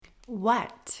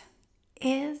What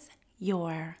is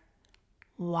your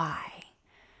why?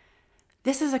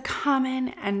 This is a common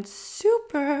and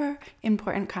super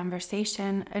important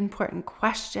question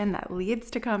that leads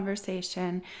to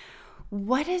conversation.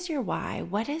 What is your why?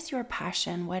 What is your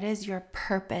passion? What is your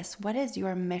purpose? What is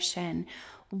your mission?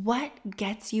 What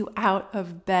gets you out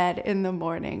of bed in the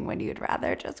morning when you'd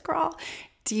rather just crawl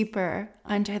deeper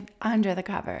under the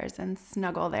covers and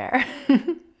snuggle there?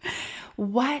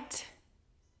 What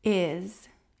is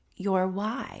your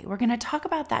why? We're going to talk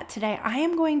about that today. I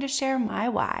am going to share my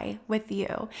why with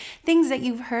you. Things that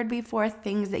you've heard before,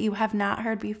 things that you have not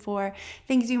heard before,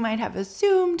 things you might have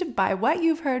assumed by what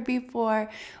you've heard before.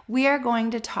 We are going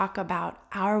to talk about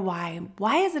our why.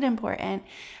 Why is it important?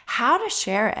 How to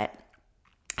share it,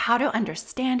 how to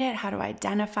understand it, how to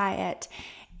identify it,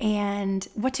 and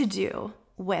what to do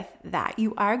with that.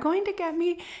 You are going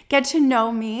to get to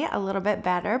know me a little bit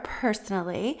better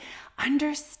personally,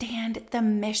 understand the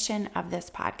mission of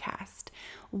this podcast.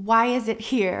 Why is it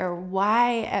here?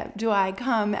 Why do I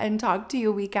come and talk to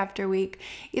you week after week,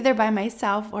 either by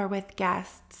myself or with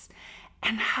guests?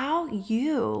 And how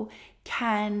you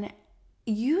can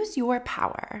use your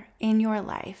power in your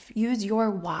life, use your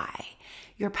why,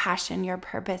 your passion, your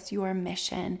purpose, your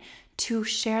mission to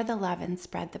share the love and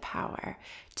spread the power,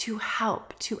 to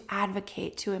help, to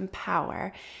advocate, to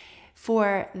empower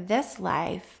for this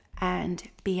life and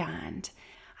beyond.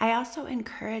 I also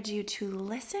encourage you to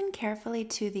listen carefully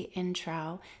to the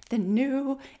intro, the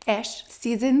new-ish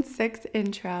season 6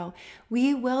 intro.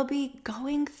 We will be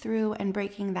going through and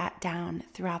breaking that down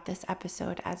throughout this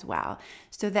episode as well,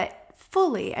 so that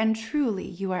fully and truly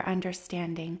you are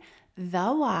understanding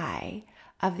the why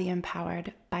of the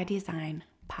Empowered by Design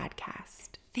podcast.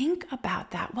 Think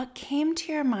about that. What came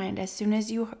to your mind as soon as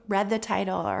you read the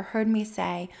title or heard me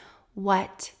say,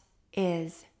 what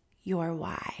is your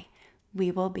why? We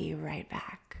will be right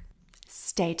back.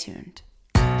 Stay tuned.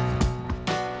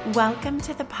 Welcome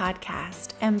to the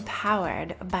podcast,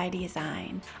 Empowered by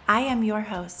Design. I am your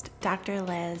host, Dr.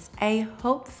 Liz, a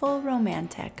hopeful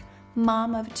romantic,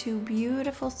 mom of 2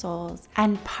 beautiful souls,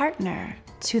 and partner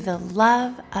to the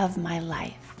love of my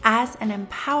life. As an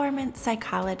empowerment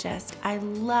psychologist, I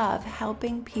love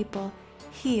helping people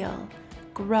heal,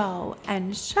 grow,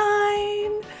 and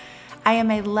shine. I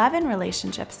am a love and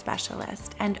relationship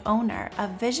specialist and owner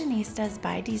of Visionistas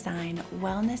by Design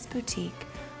Wellness Boutique,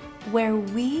 where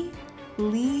we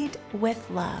lead with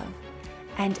love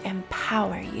and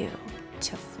empower you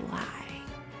to fly.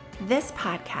 This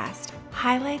podcast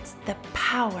highlights the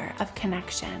power of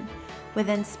connection with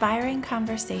inspiring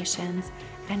conversations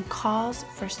and calls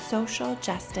for social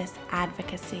justice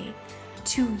advocacy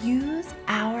to use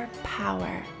our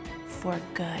power for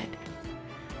good,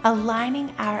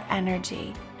 aligning our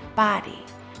energy, body,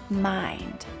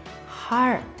 mind,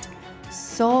 heart,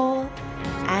 soul,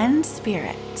 and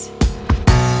spirit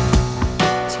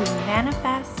to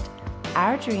manifest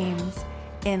our dreams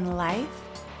in life,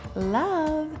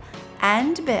 love,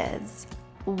 and biz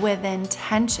with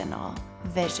intentional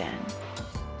vision.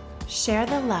 Share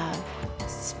the love,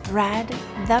 spread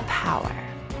the power,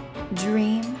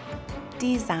 dream,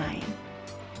 design,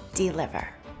 deliver.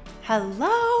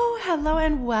 Hello,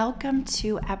 and welcome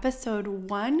to episode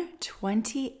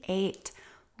 128.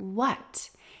 What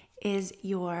is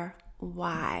your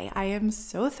why? I am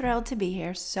so thrilled to be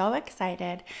here, so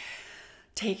excited,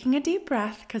 taking a deep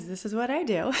breath because this is what I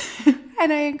do.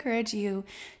 And I encourage you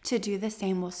to do the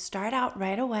same. We'll start out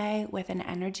right away with an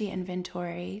energy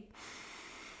inventory.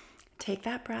 Take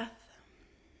that breath,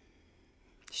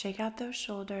 shake out those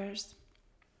shoulders,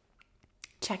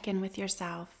 check in with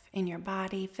yourself in your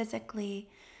body physically.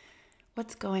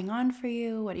 What's going on for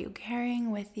you? What are you carrying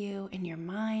with you in your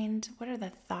mind? What are the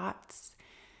thoughts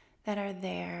that are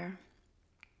there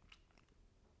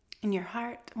in your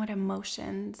heart? What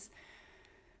emotions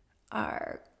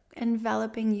are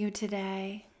enveloping you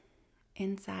today,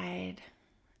 inside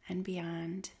and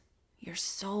beyond? Your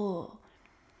soul.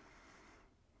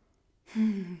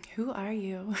 Who are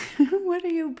you? What are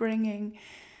you bringing?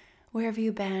 Where have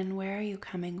you been? Where are you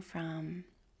coming from?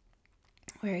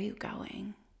 Where are you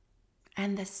going?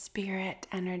 And the spirit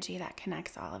energy that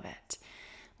connects all of it.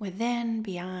 Within,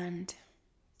 beyond,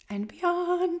 and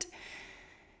beyond.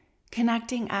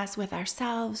 Connecting us with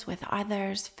ourselves, with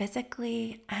others,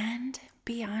 physically and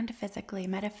beyond physically,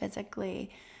 metaphysically,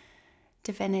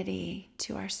 divinity,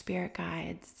 to our spirit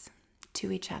guides,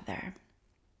 to each other.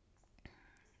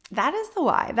 That is the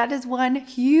why. That is one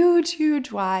huge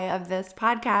why of this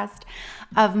podcast,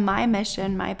 of my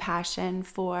mission, my passion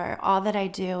for all that I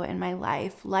do in my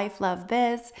life, love,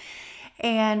 biz.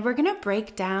 And we're going to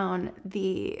break down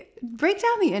the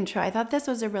intro. I thought this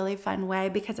was a really fun way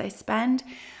because I spend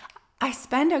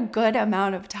a good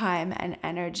amount of time and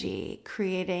energy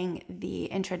creating the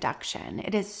introduction.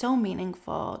 It is so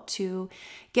meaningful to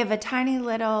give a tiny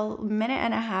little minute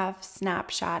and a half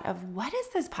snapshot of what is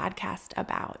this podcast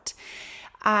about.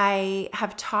 I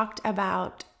have talked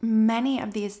about many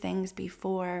of these things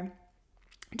before,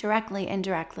 directly,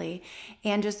 indirectly,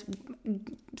 and just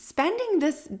spending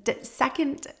this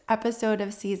second episode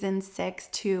of season 6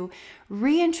 to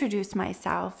reintroduce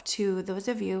myself to those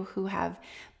of you who have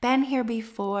been here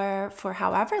before for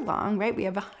however long, right? We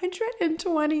have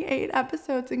 128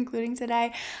 episodes, including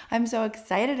today. I'm so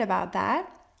excited about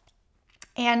that.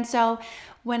 And so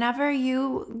whenever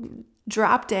you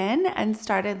dropped in and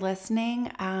started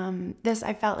listening,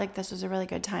 I felt like this was a really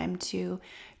good time to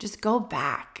just go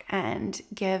back and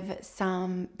give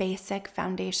some basic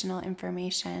foundational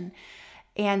information.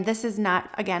 And this is not,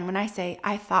 again, when I say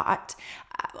I thought,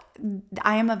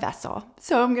 I am a vessel.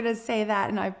 So I'm going to say that,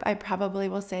 and I probably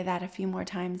will say that a few more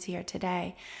times here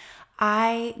today.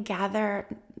 I gather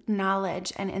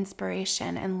knowledge and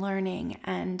inspiration and learning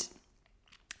and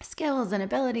skills and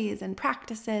abilities and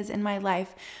practices in my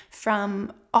life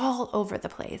from all over the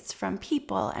place, from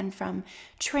people and from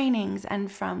trainings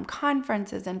and from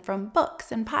conferences and from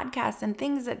books and podcasts and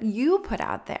things that you put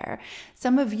out there.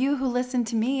 Some of you who listen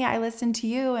to me, I listen to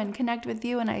you and connect with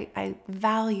you, and I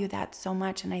value that so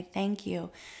much, and I thank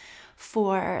you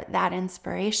for that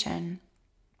inspiration.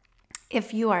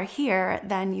 If you are here,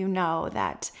 then you know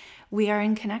that we are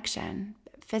in connection,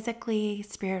 physically,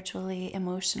 spiritually,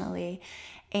 emotionally,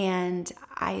 and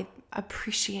I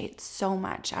appreciate so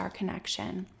much our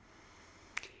connection.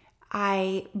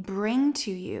 I bring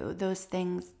to you those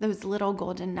things, those little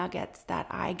golden nuggets that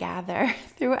I gather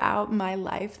throughout my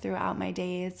life, throughout my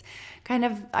days. Kind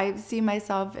of, I see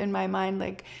myself in my mind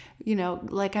like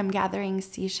I'm gathering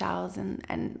seashells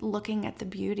and looking at the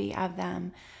beauty of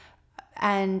them,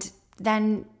 and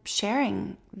then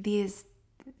sharing these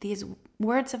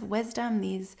words of wisdom,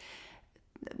 these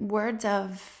words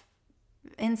of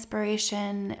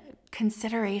inspiration,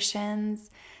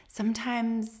 considerations,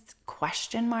 sometimes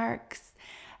question marks,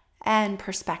 and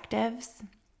perspectives.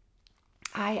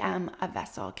 I am a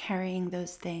vessel carrying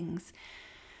those things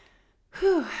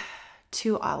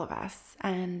to all of us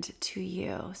and to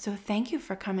you. So thank you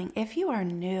for coming. If you are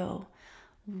new,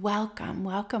 welcome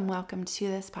to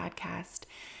this podcast.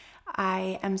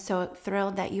 I am so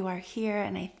thrilled that you are here,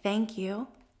 and I thank you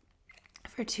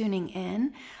for tuning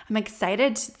in. I'm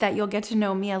excited that you'll get to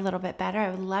know me a little bit better. I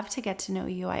would love to get to know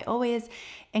you. I always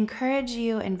encourage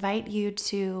you, invite you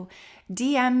to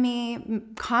DM me,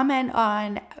 comment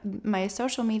on my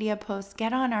social media posts,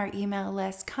 get on our email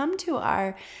list, come to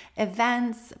our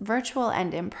events, virtual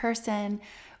and in person.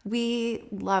 We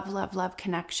love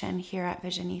connection here at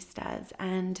Visionistas,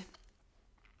 and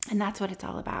that's what it's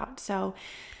all about. So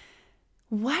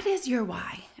what is your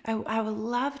why? I would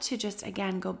love to just,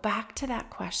 again, go back to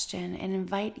that question and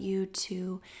invite you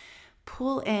to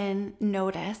pull in,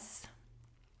 notice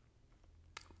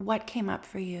what came up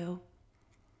for you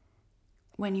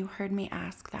when you heard me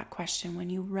ask that question, when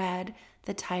you read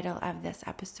the title of this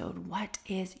episode. What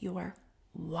is your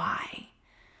why?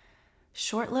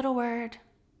 Short little word,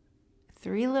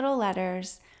 3 little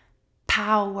letters,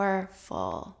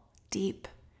 powerful, deep,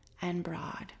 and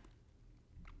broad.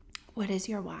 What is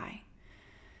your why?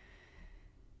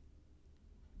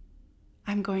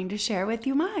 I'm going to share with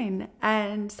you mine.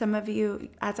 And some of you,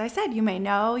 as I said, you may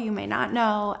know, you may not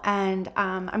know. And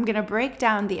I'm going to break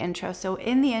down the intro. So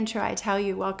in the intro, I tell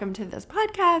you, welcome to this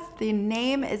podcast. The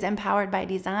name is Empowered by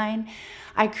Design.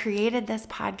 I created this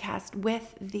podcast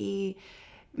with the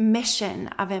mission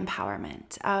of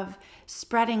empowerment, of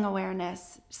spreading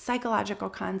awareness, psychological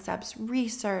concepts,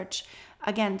 research,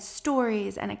 again,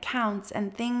 stories and accounts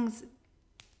and things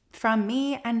from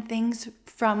me and things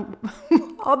from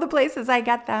all the places I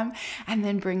get them, and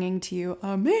then bringing to you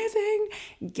amazing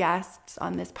guests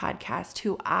on this podcast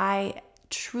who I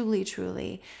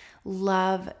truly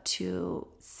love to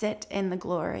sit in the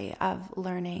glory of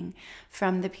learning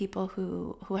from the people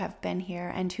who have been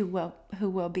here and who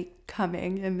will be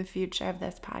coming in the future of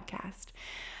this podcast.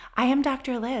 I am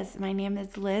Dr. Liz. My name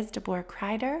is Liz DeBoer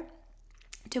Kreider.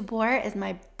 DeBoer is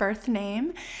my birth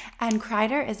name, and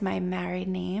Kreider is my married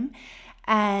name.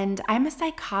 And I'm a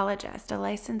psychologist, a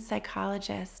licensed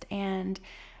psychologist, and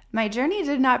my journey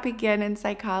did not begin in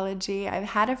psychology. I've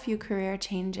had a few career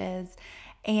changes,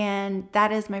 and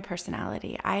that is my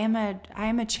personality. I am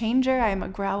a changer, I am a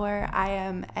grower, I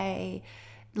am a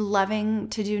loving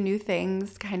to do new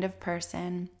things kind of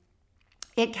person.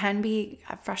 It can be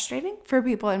frustrating for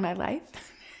people in my life,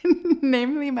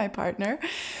 namely my partner.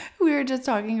 We were just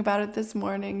talking about it this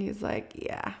morning. He's like,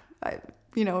 yeah,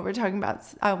 we're talking about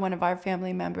one of our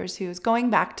family members who's going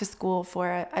back to school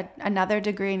for another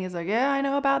degree. And he's like, yeah, I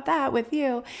know about that with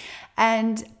you.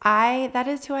 And that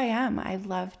is who I am. I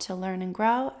love to learn and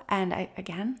grow. And I,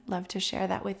 again, love to share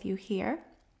that with you here.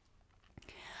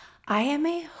 I am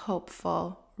a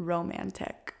hopeful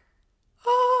romantic.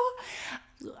 Oh,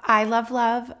 I love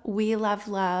love. We love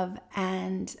love.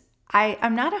 And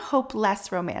I'm not a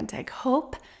hopeless romantic.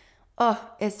 Hope,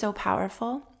 is so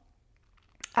powerful.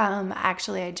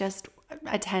 Actually, I just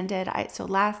attended, a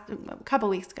couple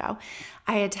weeks ago,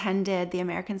 I attended the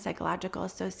American Psychological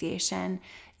Association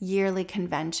yearly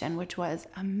convention, which was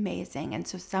amazing. And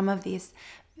so some of these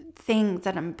things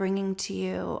that I'm bringing to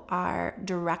you are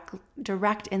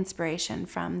direct inspiration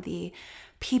from the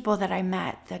people that I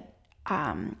met, the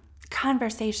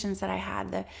conversations that I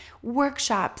had, the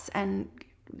workshops and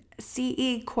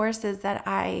CE courses that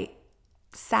I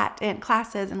sat in,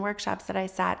 classes and workshops that I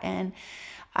sat in,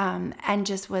 and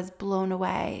just was blown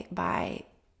away by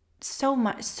so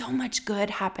much good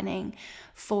happening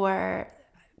for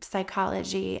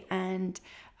psychology and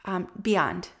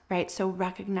beyond, right? So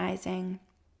recognizing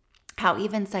how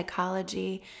even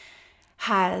psychology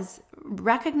has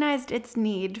recognized its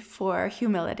need for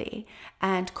humility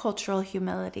and cultural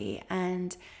humility.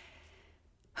 And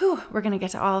we're going to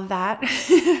get to all of that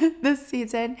this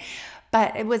season.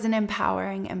 But it was an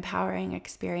empowering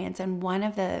experience. And one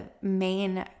of the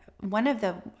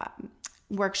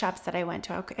workshops that I went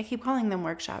to, I keep calling them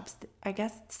workshops, I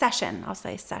guess I'll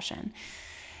say session,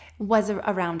 was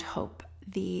around hope.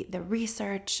 The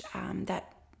research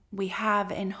that we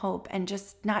have in hope, and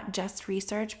just not just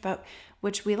research, but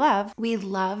which we love. We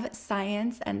love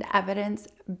science and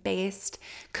evidence-based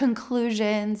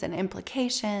conclusions and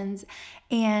implications.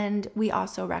 And we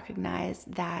also recognize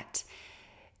that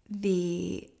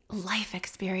the life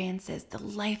experiences, the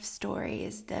life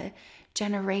stories, the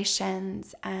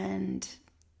generations and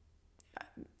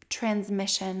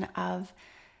transmission of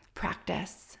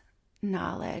practice,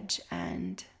 knowledge,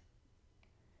 and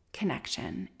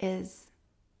connection is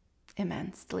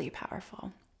immensely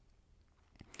powerful.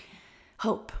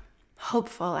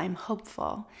 Hopeful. I'm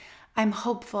hopeful. I'm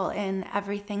hopeful in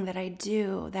everything that I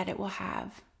do, that it will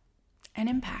have an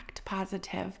impact,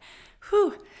 positive.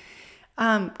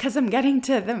 Because I'm getting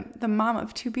to the mom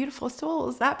of two beautiful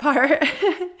souls, that part.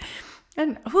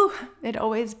 And it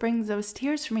always brings those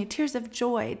tears for me, tears of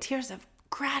joy, tears of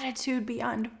gratitude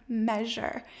beyond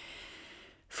measure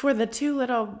for the two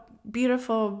little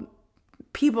beautiful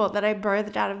people that I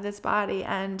birthed out of this body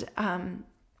and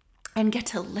get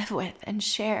to live with and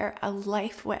share a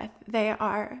life with. They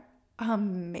are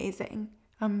amazing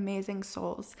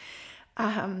souls.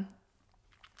 And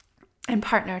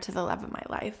partner to the love of my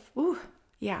life.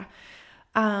 Yeah.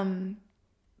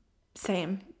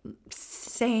 Same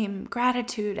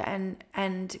gratitude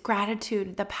and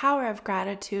gratitude, the power of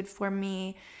gratitude for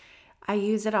me. I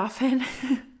use it often.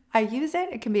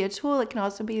 It can be a tool. It can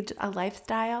also be a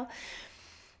lifestyle.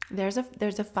 There's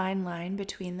a fine line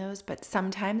between those, but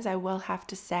sometimes I will have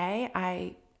to say,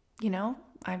 I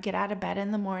get out of bed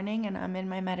in the morning and I'm in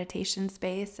my meditation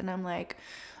space and I'm like,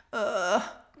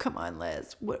 come on,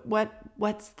 Liz,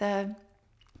 what's the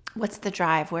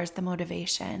drive? Where's the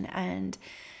motivation? And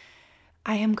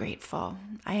I am grateful.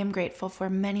 I am grateful for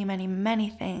many, many, many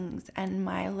things. And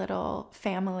my little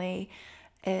family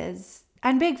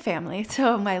and big family.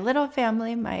 So my little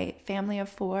family, my family of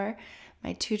 4,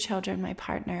 my 2 children, my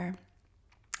partner,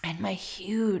 and my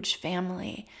huge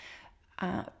family,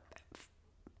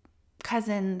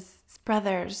 cousins,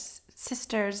 brothers,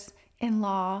 sisters,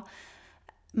 in-law,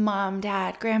 mom,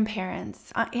 dad,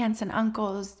 grandparents, aunts and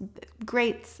uncles,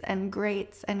 greats and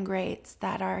greats and greats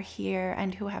that are here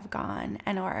and who have gone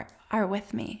and are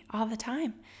with me all the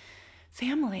time.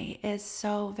 Family is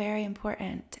so very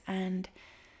important, and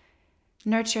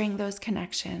nurturing those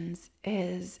connections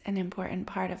is an important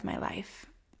part of my life.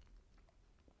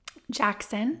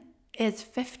 Jackson is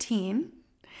 15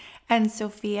 and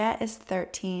Sophia is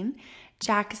 13.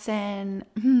 Jackson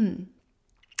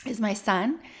is my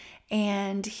son,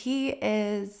 and he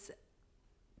is,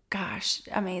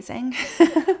 amazing.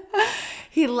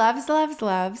 He loves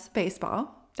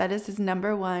baseball. That is his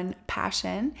number one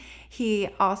passion. He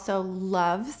also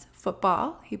loves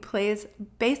football. He plays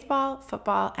baseball,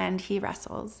 football, and he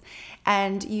wrestles.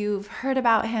 And you've heard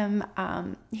about him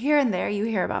here and there. You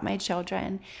hear about my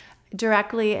children.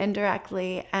 directly,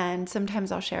 indirectly, and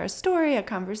sometimes I'll share a story, a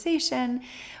conversation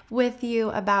with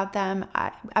you about them.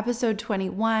 Episode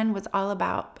 21 was all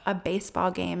about a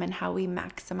baseball game and how we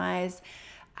maximize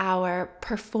our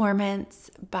performance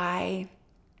by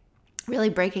really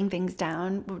breaking things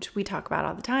down, which we talk about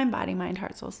all the time: body, mind,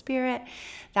 heart, soul, spirit.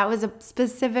 That was a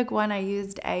specific one. I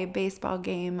used a baseball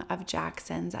game of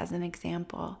Jackson's as an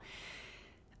example.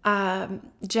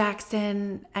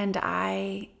 Jackson and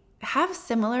I have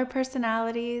similar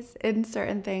personalities in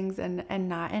certain things and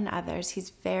not in others. He's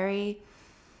very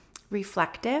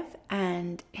reflective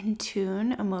and in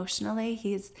tune emotionally.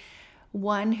 He's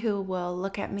one who will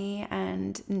look at me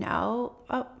and know,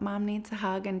 oh, mom needs a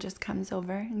hug, and just comes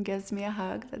over and gives me a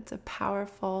hug. That's a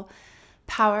powerful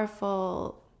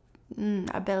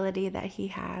ability that he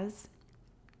has.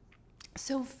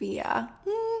 Sophia,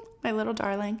 my little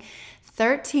darling,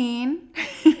 13.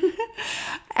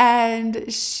 And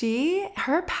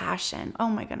her passion, oh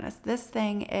my goodness, this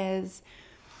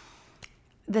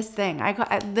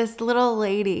little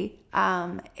lady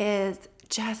is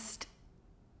just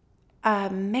a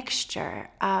mixture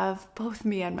of both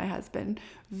me and my husband.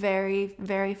 Very,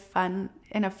 very fun,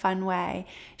 in a fun way.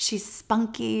 She's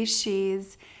spunky,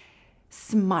 she's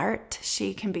smart,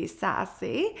 she can be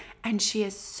sassy, and she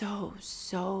is so,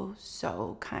 so,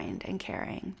 so kind and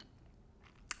caring.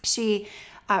 She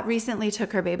recently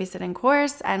took her babysitting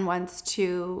course and wants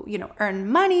to, earn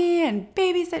money and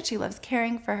babysit. She loves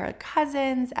caring for her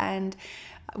cousins, and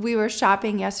we were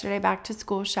shopping yesterday, back to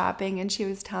school shopping, and she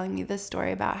was telling me this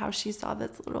story about how she saw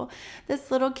this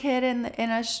little kid in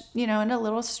a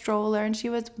little stroller, and she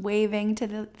was waving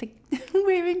to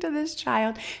waving to this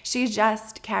child. She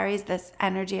just carries this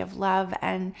energy of love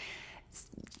and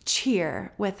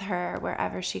cheer with her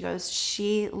wherever she goes.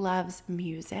 She loves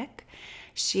music.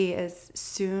 She is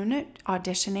soon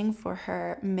auditioning for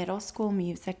her middle school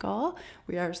musical.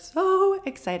 We are so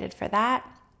excited for that.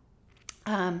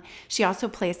 She also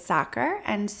plays soccer,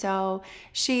 and so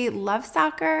she loves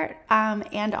soccer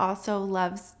and also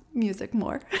loves music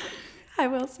more. I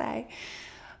will say,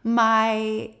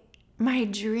 my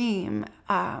dream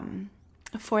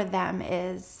for them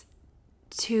is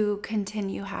to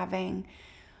continue having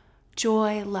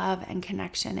joy, love, and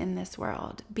connection in this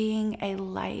world, being a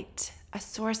light, a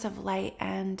source of light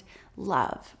and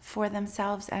love for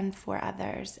themselves and for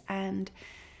others. And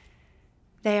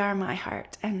they are my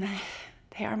heart, and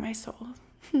they are my soul.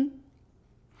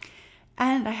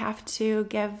 And I have to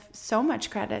give so much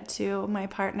credit to my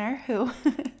partner, who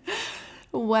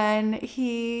when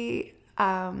he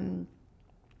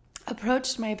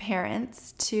approached my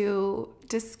parents to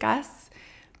discuss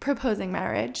proposing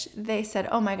marriage, they said,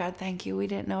 "Oh my God, thank you. We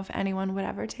didn't know if anyone would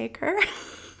ever take her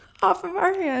off of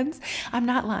our hands." I'm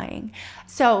not lying.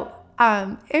 So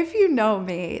if you know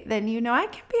me, then you know I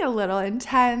can be a little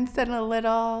intense and a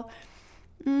little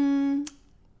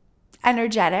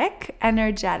energetic.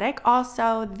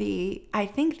 Also, I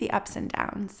think the ups and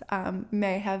downs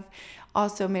may have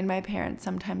also made my parents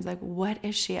sometimes like, what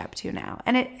is she up to now?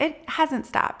 And it hasn't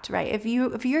stopped, right? If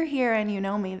you're here and you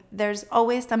know me, there's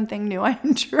always something new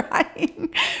I'm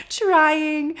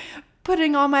trying,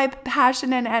 putting all my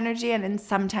passion and energy in, and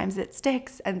sometimes it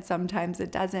sticks and sometimes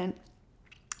it doesn't.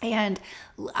 And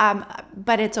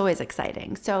but it's always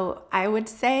exciting. So I would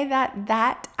say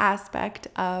that aspect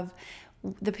of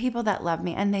the people that love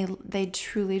me, and they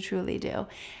truly, truly do,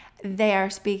 they are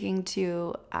speaking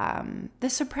to the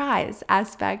surprise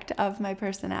aspect of my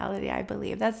personality, I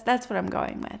believe. That's what I'm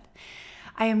going with.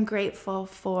 I am grateful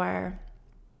for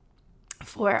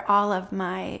all of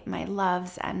my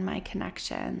loves and my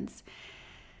connections.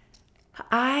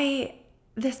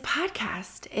 This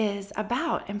podcast is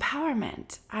about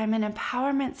empowerment. I'm an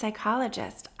empowerment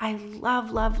psychologist. I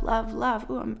love.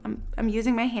 Ooh, I'm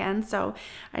using my hands, so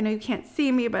I know you can't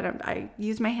see me, but I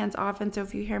use my hands often. So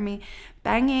if you hear me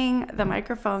banging the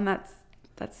microphone, that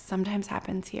sometimes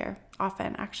happens here,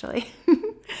 often actually.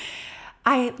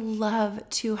 I love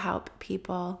to help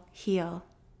people heal,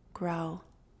 grow,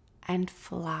 and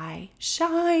fly,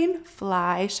 shine,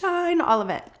 all of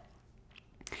it.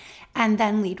 And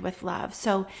then lead with love.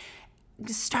 So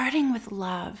starting with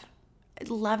love,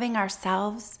 loving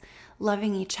ourselves,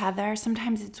 loving each other.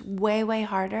 Sometimes it's way, way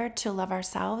harder to love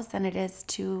ourselves than it is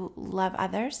to love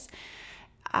others.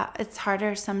 It's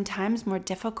harder sometimes, more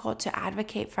difficult to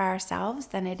advocate for ourselves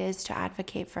than it is to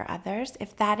advocate for others.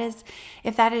 If that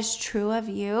is true of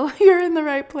you, you're in the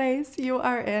right place. You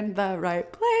are in the right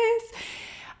place.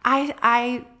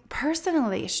 I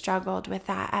personally struggled with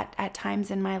that at times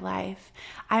in my life.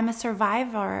 I'm a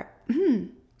survivor.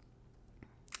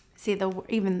 See,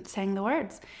 even saying the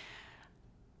words.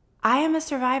 I am a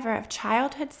survivor of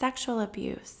childhood sexual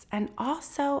abuse and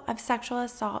also of sexual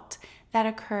assault that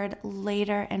occurred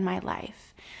later in my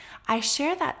life. I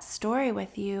share that story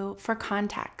with you for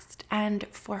context and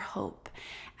for hope,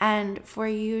 and for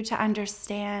you to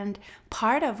understand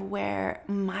part of where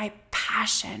my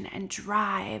passion and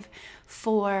drive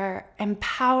for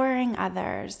empowering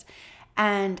others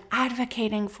and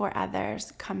advocating for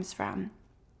others comes from.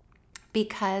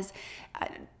 Because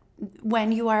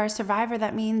when you are a survivor,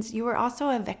 that means you were also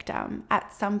a victim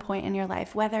at some point in your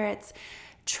life, whether it's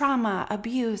trauma,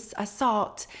 abuse,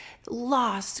 assault,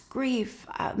 loss, grief,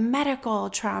 medical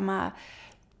trauma,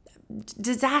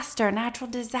 disaster, natural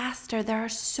disaster. There are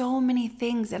so many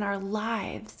things in our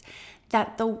lives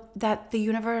that the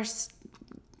universe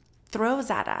throws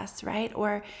at us, right?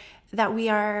 Or that we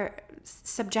are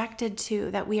subjected to,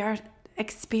 that we are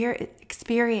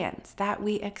experience.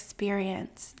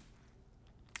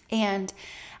 And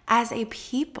as a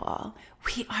people,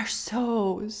 we are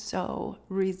so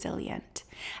resilient.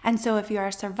 And so if you are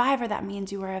a survivor, that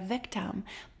means you are a victim,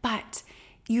 but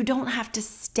you don't have to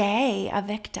stay a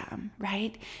victim,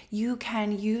 right? You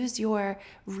can use your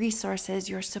resources,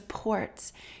 your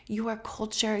supports, your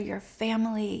culture, your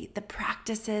family, the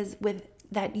practices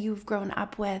that you've grown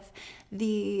up with,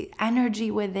 the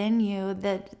energy within you,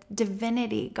 the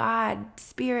divinity, God,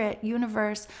 spirit,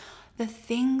 universe, the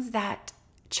things that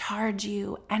charge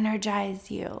you, energize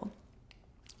you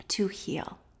to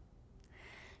heal,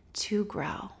 to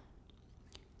grow,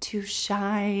 to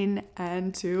shine,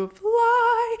 and to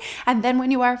fly. And then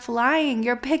when you are flying,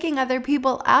 you're picking other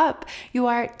people up. You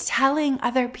are telling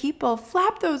other people,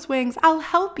 flap those wings, I'll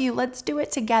help you. Let's do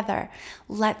it together.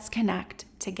 Let's connect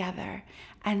together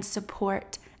and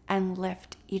support and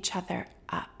lift each other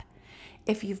up.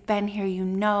 If you've been here, you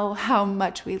know how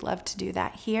much we love to do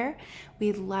that here.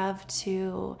 We love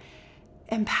to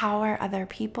empower other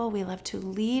people. We love to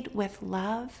lead with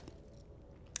love.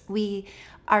 We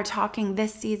are talking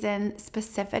this season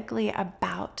specifically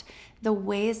about the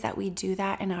ways that we do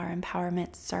that in our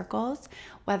empowerment circles,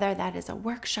 whether that is a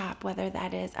workshop, whether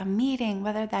that is a meeting,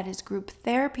 whether that is group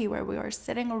therapy where we are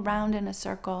sitting around in a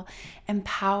circle,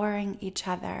 empowering each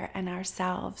other and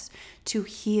ourselves to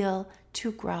heal,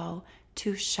 to grow,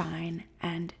 to shine,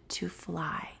 and to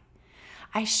fly.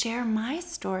 I share my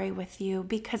story with you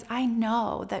because I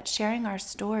know that sharing our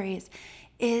stories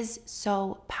is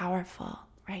so powerful,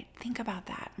 right? Think about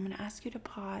that. I'm going to ask you to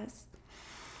pause.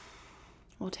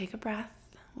 We'll take a breath.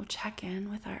 We'll check in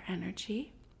with our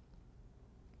energy.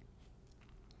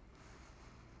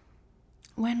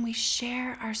 When we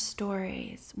share our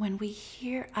stories, when we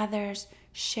hear others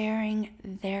sharing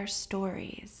their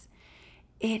stories,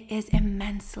 it is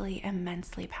immensely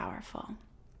powerful.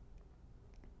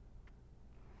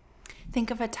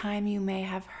 Think of a time you may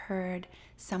have heard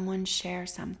someone share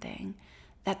something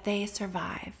that they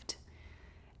survived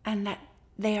and that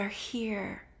they are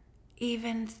here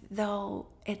even though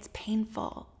it's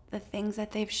painful. The things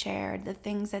that they've shared, the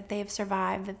things that they've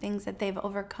survived, the things that they've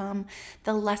overcome,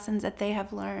 the lessons that they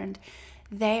have learned,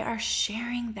 they are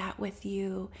sharing that with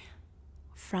you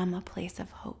from a place of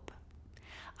hope.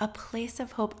 A place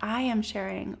of hope. I am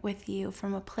sharing with you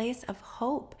from a place of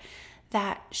hope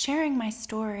that sharing my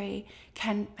story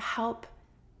can help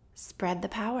spread the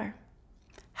power,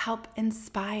 help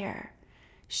inspire,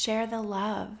 share the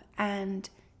love, and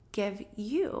give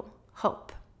you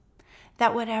hope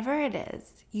that whatever it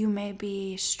is you may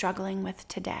be struggling with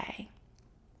today,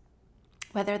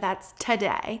 whether that's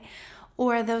today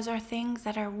or those are things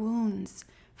that are wounds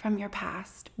from your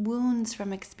past, wounds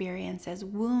from experiences,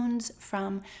 wounds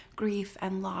from grief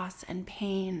and loss and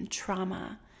pain,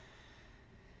 trauma,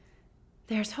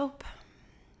 there's hope.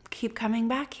 Keep coming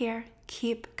back here.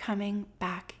 Keep coming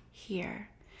back here.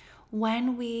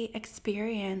 When we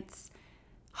experience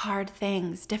hard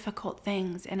things, difficult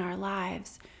things in our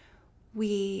lives,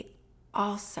 we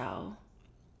also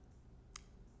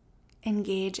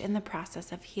engage in the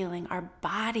process of healing. Our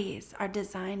bodies are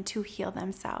designed to heal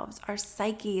themselves. Our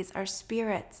psyches, our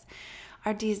spirits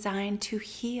are designed to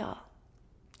heal.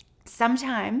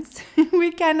 Sometimes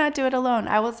we cannot do it alone.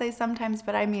 I will say sometimes,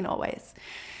 but I mean always.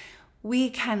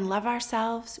 We can love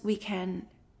ourselves. We can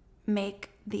make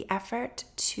the effort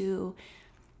to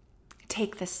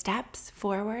take the steps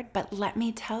forward. But let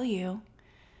me tell you,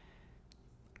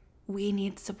 we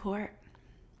need support.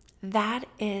 That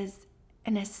is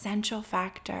an essential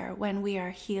factor when we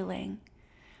are healing,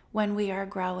 when we are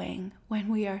growing, when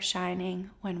we are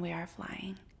shining, when we are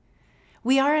flying.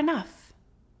 We are enough.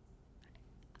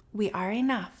 We are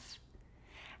enough.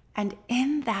 And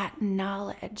in that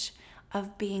knowledge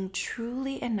of being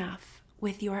truly enough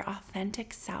with your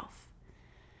authentic self,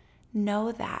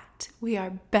 know that we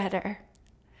are better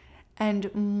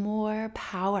and more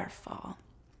powerful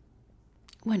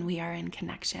when we are in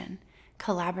connection,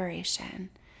 collaboration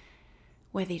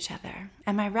with each other.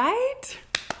 Am I right?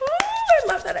 Oh, I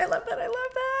love that. I love that. I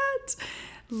love that.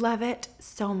 Love it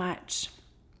so much.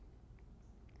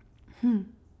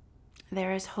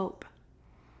 There is hope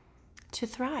to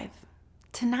thrive.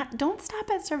 Don't stop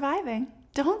at surviving.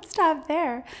 Don't stop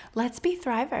there. Let's be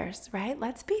thrivers, right?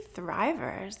 Let's be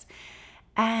thrivers.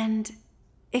 And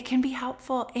it can be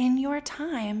helpful in your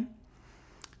time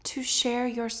to share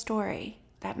your story.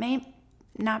 That may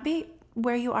not be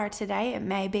where you are today. It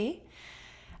may be.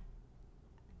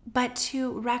 But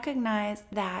to recognize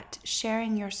that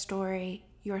sharing your story,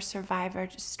 your survivor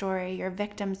story, your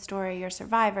victim story, your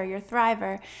survivor, your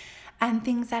thriver, and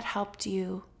things that helped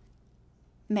you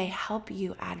may help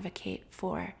you advocate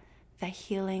for the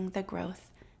healing, the growth,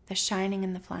 the shining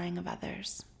and the flying of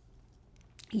others.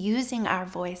 Using our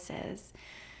voices,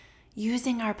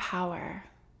 using our power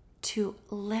to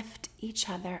lift each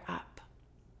other up.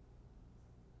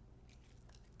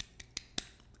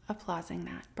 Applauding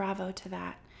that. Bravo to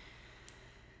that.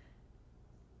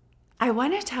 I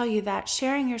want to tell you that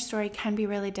sharing your story can be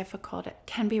really difficult. It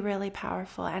can be really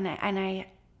powerful. And I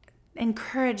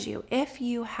encourage you, if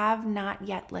you have not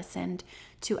yet listened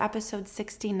to episode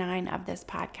 69 of this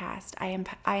podcast,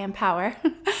 I empower,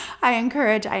 I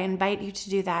encourage, I invite you to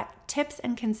do that. Tips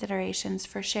and considerations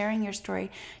for sharing your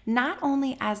story, not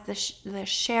only as the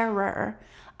sharer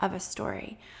of a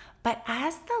story, but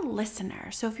as the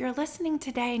listener. So if you're listening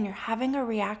today and you're having a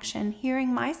reaction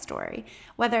hearing my story,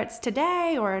 whether it's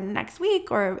today or next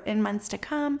week or in months to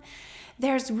come,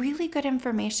 there's really good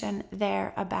information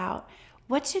there about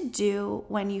what to do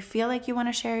when you feel like you want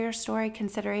to share your story,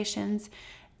 considerations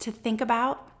to think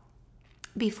about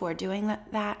before doing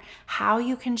that, how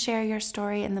you can share your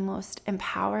story in the most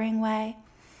empowering way,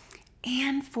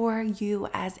 and for you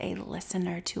as a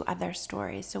listener to other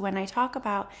stories. So when I talk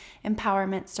about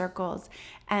empowerment circles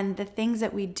and the things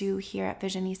that we do here at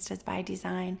Visionistas by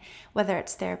Design, whether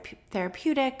it's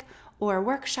therapeutic or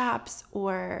workshops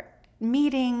or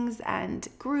meetings and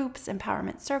groups,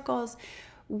 empowerment circles,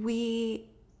 we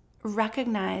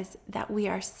recognize that we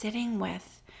are sitting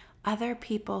with other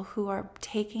people who are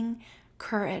taking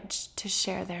courage to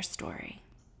share their story.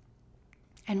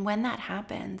 And when that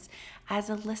happens, as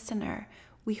a listener,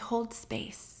 we hold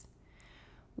space.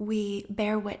 We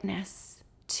bear witness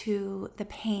to the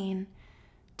pain,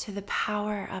 to the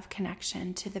power of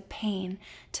connection, to the pain,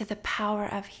 to the power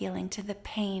of healing, to the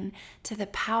pain, to the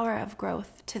power of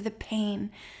growth, to the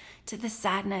pain, to the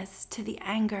sadness, to the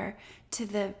anger, to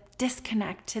the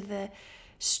disconnect, to the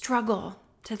struggle,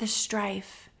 to the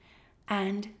strife,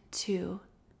 and to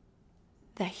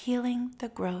the healing, the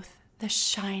growth, the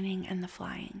shining, and the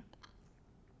flying,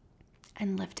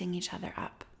 and lifting each other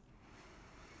up.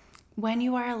 When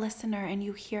you are a listener and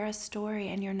you hear a story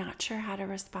and you're not sure how to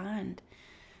respond,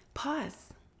 pause.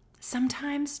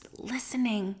 Sometimes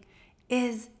listening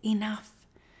is enough.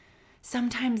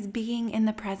 Sometimes being in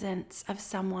the presence of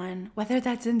someone, whether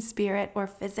that's in spirit or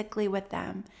physically with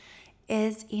them,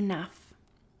 is enough.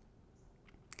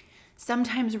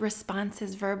 Sometimes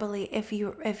responses verbally, if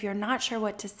you're not sure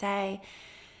what to say,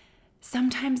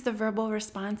 sometimes the verbal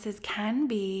responses can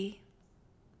be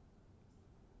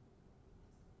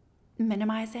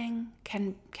minimizing,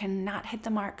 can not hit the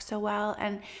mark so well,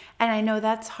 and I know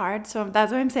that's hard, so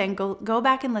that's why I'm saying go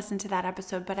back and listen to that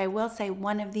episode. But I will say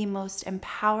one of the most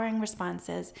empowering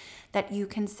responses that you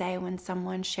can say when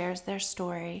someone shares their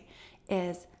story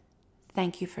is,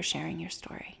 "Thank you for sharing your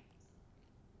story."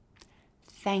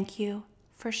 Thank you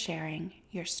for sharing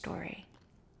your story.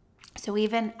 So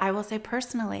even, I will say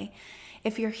personally,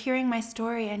 if you're hearing my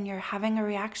story and you're having a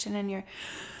reaction and you're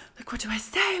like, what do I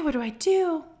say? What do I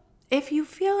do? If you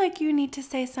feel like you need to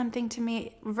say something to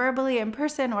me verbally in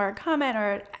person or a comment,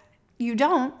 or you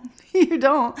don't,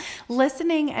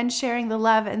 listening and sharing the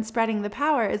love and spreading the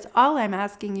power is all I'm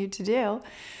asking you to do.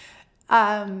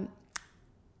 But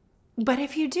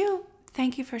if you do,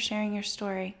 thank you for sharing your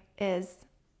story is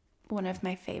one of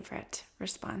my favorite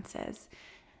responses,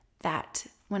 that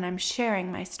when I'm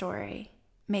sharing my story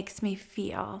makes me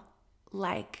feel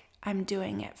like I'm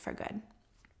doing it for good.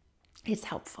 It's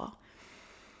helpful.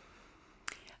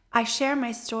 I share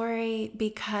my story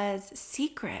because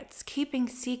keeping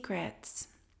secrets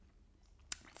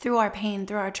through our pain,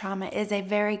 through our trauma, is a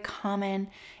very common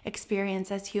experience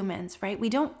as humans, right? We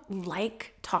don't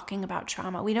like talking about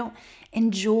trauma. We don't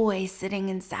enjoy sitting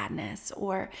in sadness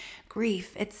or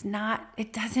grief.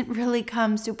 It doesn't really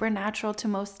come supernatural to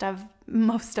most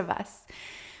of us.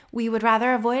 We would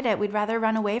rather avoid it. We'd rather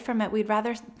run away from it. We'd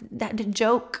rather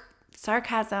joke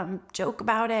sarcasm, joke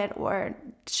about it, or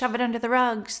shove it under the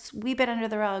rug, sweep it under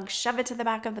the rug, shove it to the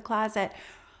back of the closet.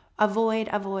 Avoid,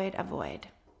 avoid, avoid,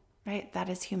 right? That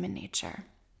is human nature.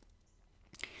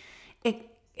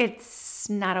 It's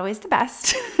not always the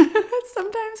best.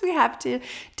 Sometimes we have to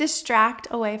distract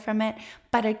away from it,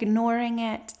 but ignoring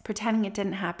it, pretending it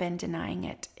didn't happen, denying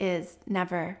it is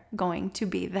never going to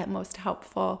be the most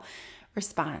helpful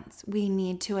response. We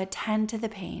need to attend to the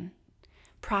pain,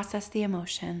 process the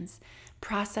emotions,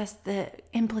 process the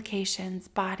implications,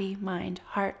 body, mind,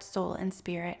 heart, soul, and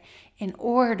spirit, in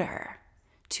order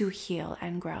to heal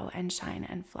and grow and shine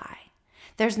and fly.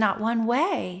 There's not one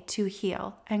way to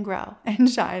heal and grow and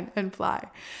shine and fly,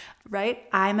 right?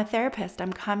 I'm a therapist.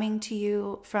 I'm coming to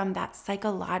you from that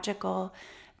psychological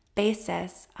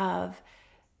basis of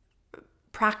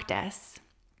practice.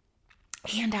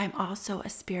 And I'm also a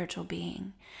spiritual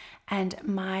being. And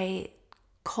my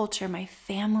culture, my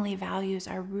family values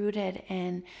are rooted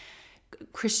in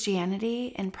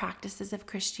Christianity and practices of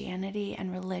Christianity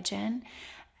and religion.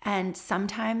 And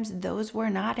sometimes those were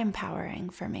not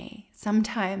empowering for me.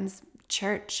 Sometimes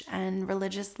church and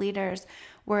religious leaders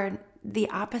were the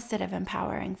opposite of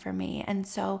empowering for me. And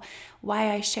so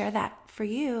why I share that for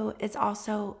you is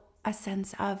also a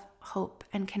sense of hope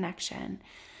and connection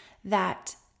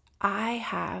that I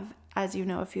have, as you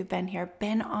know, if you've been here,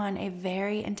 been on a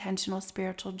very intentional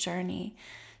spiritual journey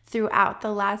throughout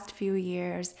the last few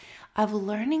years of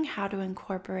learning how to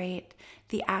incorporate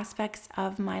the aspects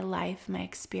of my life, my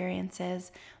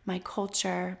experiences, my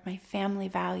culture, my family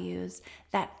values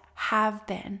that have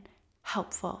been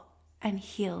helpful and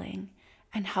healing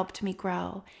and helped me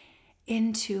grow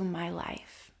into my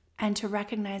life. And to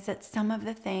recognize that some of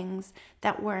the things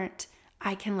that weren't,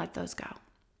 I can let those go.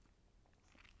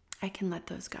 I can let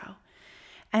those go.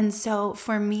 And so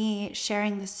for me,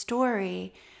 sharing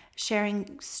stories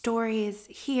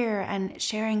here and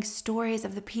sharing stories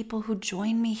of the people who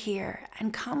join me here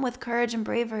and come with courage and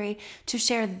bravery to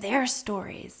share their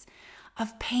stories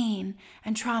of pain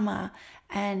and trauma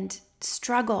and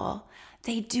struggle,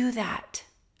 they do that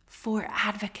for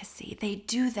advocacy. They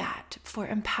do that for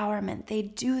empowerment. They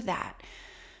do that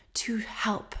to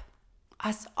help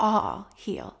us all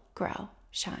heal, grow,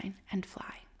 shine, and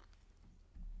fly.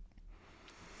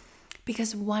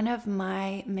 Because one of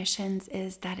my missions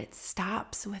is that it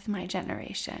stops with my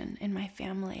generation in my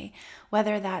family,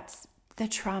 whether that's the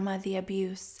trauma, the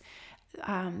abuse,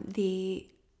 the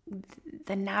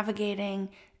navigating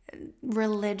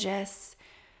religious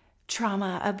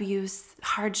trauma, abuse,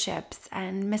 hardships,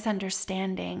 and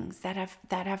misunderstandings that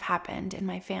have happened in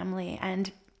my family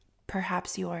and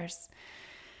perhaps yours.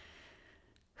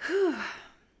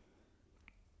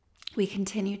 We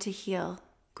continue to heal,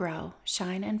 grow,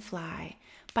 shine, and fly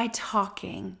by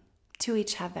talking to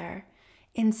each other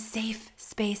in safe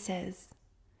spaces.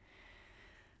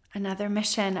 Another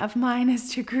mission of mine is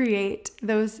to create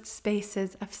those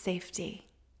spaces of safety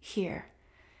here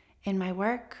in my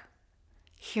work,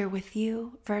 here with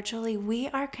you virtually. We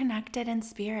are connected in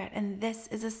spirit, and this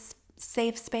is a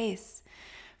safe space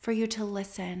for you to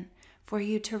listen, for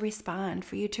you to respond,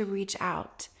 for you to reach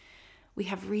out. We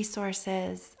have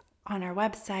resources on our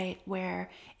website where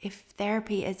if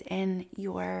therapy is in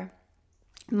your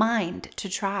mind to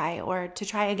try or to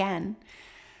try again,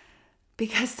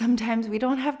 because sometimes we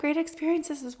don't have great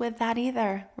experiences with that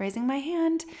either, raising my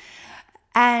hand.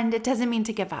 And it doesn't mean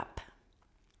to give up,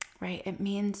 right? It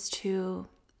means to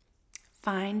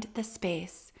find the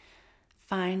space,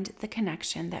 find the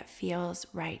connection that feels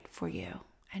right for you,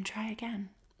 and try again.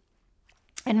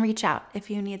 And reach out if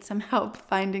you need some help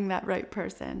finding that right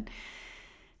person.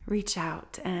 Reach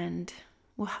out and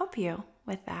we'll help you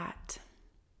with that.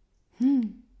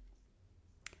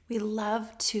 We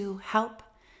love to help,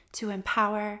 to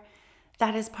empower.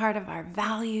 That is part of our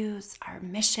values, our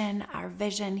mission, our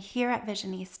vision here at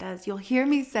Visionistas. You'll hear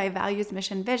me say values,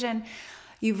 mission, vision.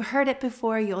 You've heard it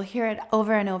before. You'll hear it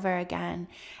over and over again.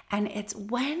 And it's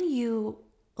when you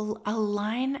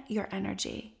align your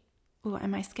energy. Oh,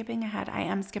 am I skipping ahead? I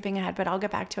am skipping ahead, but I'll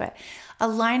get back to it.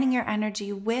 Aligning your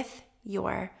energy with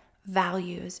your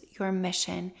values, your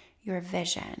mission, your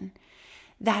vision.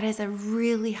 That is a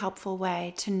really helpful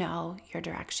way to know your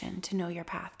direction, to know your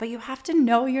path. But you have to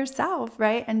know yourself,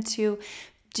 right? And to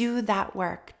do that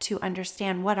work to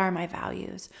understand, what are my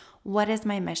values? What is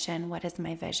my mission? What is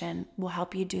my vision? We'll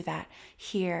help you do that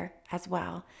here as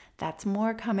well. That's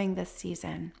more coming this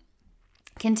season.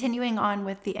 Continuing on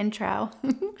with the intro,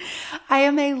 I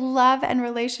am a love and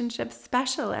relationship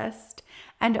specialist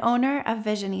and owner of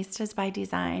Visionistas by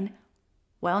Design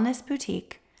Wellness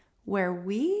Boutique, where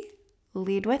we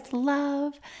lead with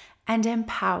love and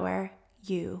empower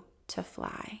you to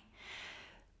fly.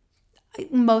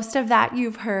 Most of that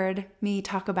you've heard me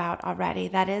talk about already.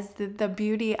 That is the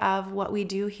beauty of what we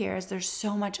do here, is there's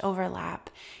so much overlap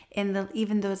in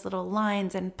even those little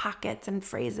lines and pockets and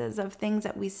phrases of things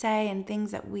that we say and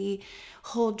things that we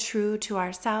hold true to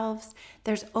ourselves.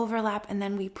 There's overlap, and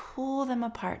then we pull them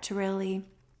apart to really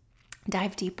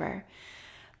dive deeper.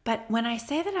 But when I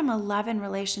say that I'm a love and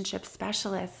relationship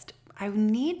specialist, I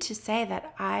need to say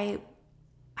that I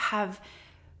have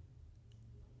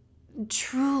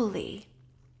truly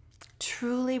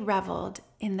reveled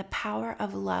in the power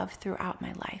of love throughout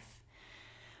my life.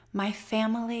 My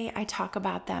family, I talk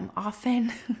about them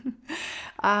often,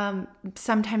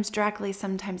 sometimes directly,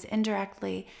 sometimes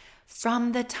indirectly.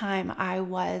 From the time I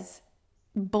was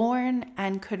born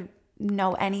and could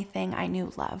know anything, I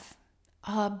knew love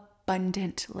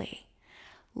abundantly.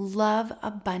 Love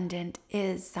abundant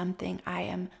is something I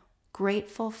am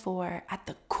grateful for at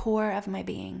the core of my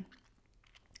being.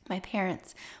 My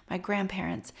parents, my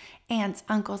grandparents, aunts,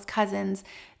 uncles, cousins,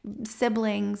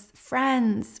 siblings,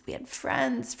 friends. We had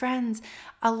friends.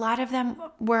 A lot of them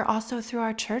were also through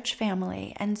our church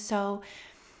family. And so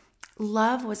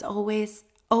love was always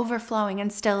overflowing,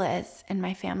 and still is, in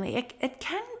my family. It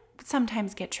can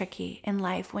sometimes get tricky in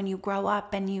life when you grow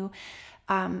up and you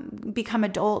become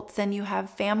adults and you have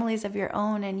families of your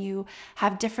own and you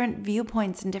have different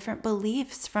viewpoints and different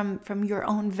beliefs from your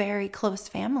own very close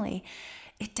family.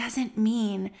 It doesn't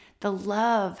mean the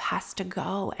love has to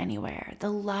go anywhere.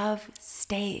 The love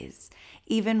stays,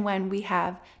 even when we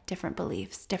have different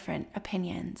beliefs, different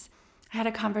opinions. I had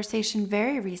a conversation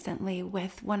very recently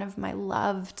with one of my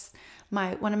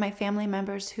one of my family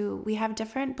members who we have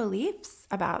different beliefs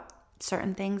about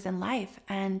certain things in life.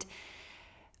 And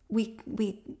we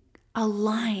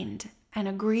aligned and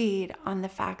agreed on the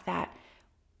fact that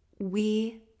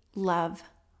we love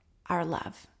our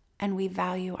love. And we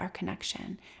value our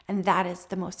connection. And that is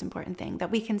the most important thing,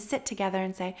 that we can sit together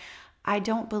and say, I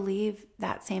don't believe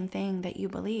that same thing that you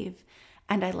believe,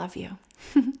 and I love you.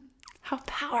 How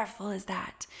powerful is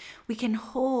that? We can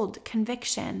hold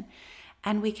conviction,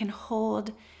 and we can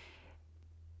hold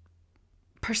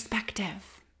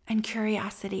perspective and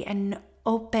curiosity and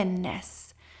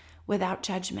openness without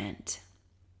judgment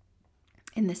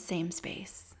in the same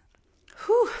space.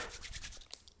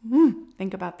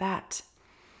 Think about that.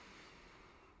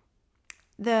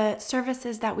 The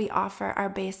services that we offer are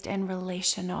based in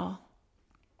relational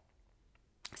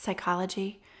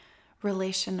psychology,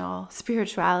 relational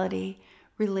spirituality,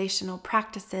 relational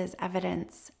practices,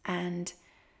 evidence, and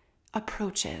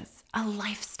approaches. A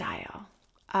lifestyle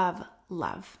of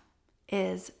love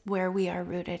is where we are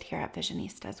rooted here at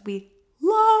Visionistas. We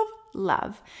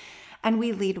love, and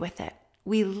we lead with it.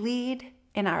 We lead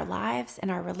in our lives, in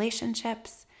our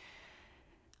relationships.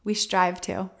 We strive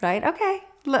to, right? Okay.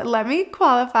 Let me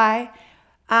qualify.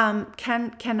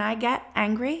 Can I get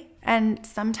angry and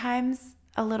sometimes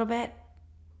a little bit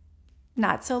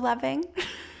not so loving?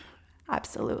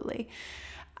 Absolutely.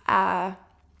 I'm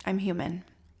human,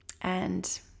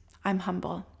 and I'm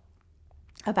humble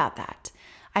about that.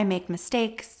 I make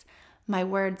mistakes. My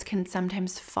words can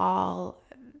sometimes fall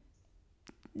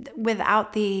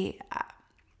without the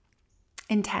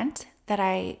intent that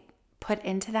I put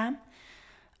into them.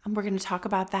 We're going to talk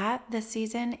about that this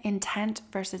season, intent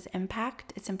versus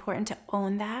impact. It's important to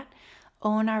own that,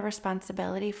 own our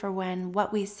responsibility for when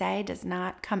what we say does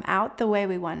not come out the way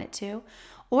we want it to,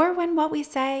 or when what we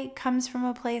say comes from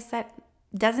a place that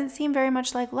doesn't seem very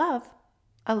much like love,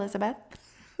 Elizabeth.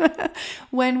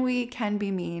 When we can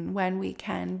be mean, when we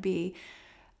can be,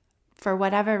 for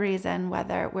whatever reason,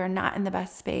 whether we're not in the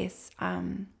best space,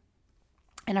 and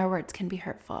our words can be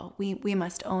hurtful, we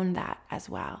must own that as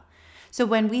well. So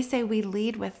when we say we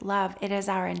lead with love, it is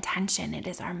our intention, it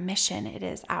is our mission, it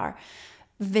is our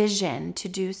vision to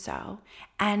do so.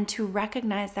 And to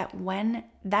recognize that when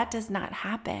that does not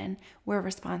happen, we're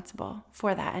responsible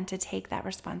for that, and to take that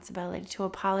responsibility, to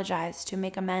apologize, to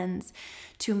make amends,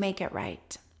 to make it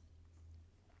right.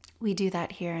 We do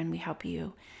that here, and we help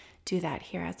you do that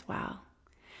here as well.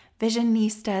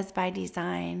 Visionistas by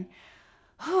design.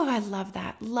 Oh, I love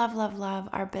that. Love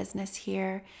our business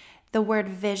here. The word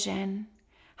vision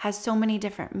has so many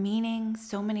different meanings,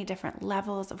 so many different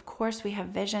levels. Of course, we have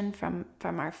vision from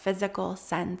our physical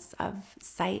sense of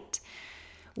sight.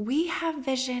 We have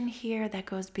vision here that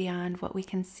goes beyond what we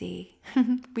can see.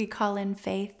 We call in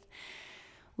faith.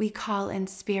 We call in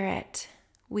spirit.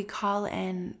 We call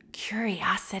in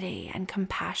curiosity and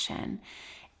compassion.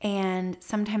 And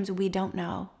sometimes we don't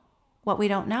know what we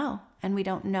don't know, and we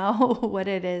don't know what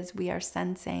it is we are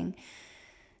sensing,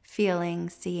 feeling,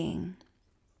 seeing.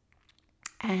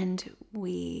 And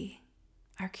we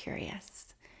are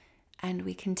curious, and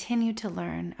we continue to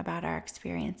learn about our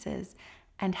experiences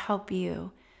and help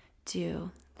you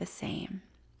do the same.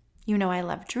 You know, I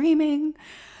love dreaming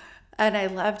and I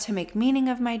love to make meaning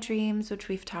of my dreams, which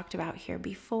we've talked about here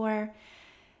before.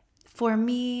 For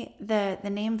me, the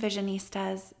name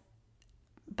Visionistas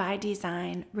by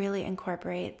design really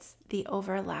incorporates the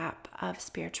overlap of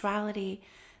spirituality,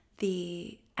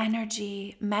 the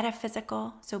energy,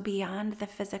 metaphysical, so beyond the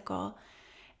physical.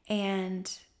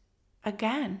 And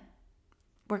again,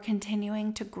 we're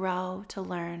continuing to grow, to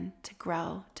learn, to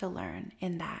grow, to learn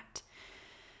in that.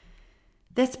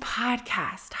 This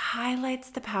podcast highlights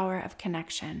the power of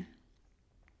connection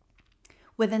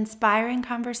with inspiring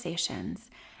conversations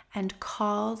and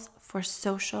calls for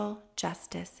social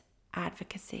justice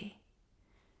advocacy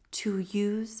to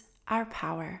use our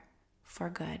power for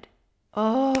good.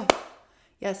 Oh,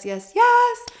 yes, yes,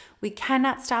 yes. We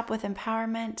cannot stop with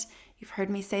empowerment. You've heard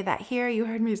me say that here. You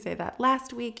heard me say that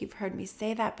last week. You've heard me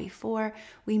say that before.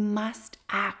 We must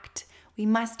act. We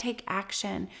must take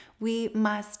action. We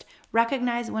must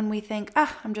recognize when we think,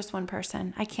 I'm just one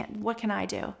person. I can't, what can I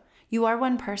do? You are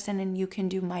one person and you can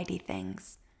do mighty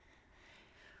things.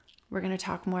 We're going to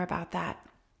talk more about that.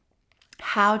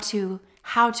 How to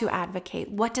advocate.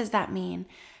 What does that mean?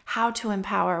 How to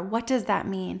empower. What does that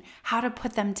mean? How to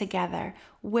put them together.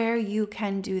 Where you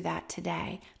can do that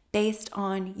today based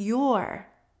on your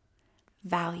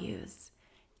values,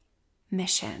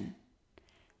 mission,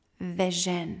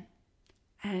 vision,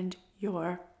 and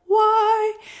your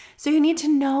why. So you need to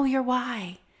know your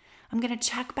why. I'm going to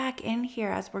check back in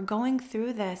here as we're going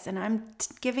through this and I'm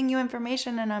giving you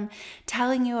information and I'm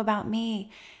telling you about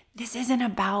me. This isn't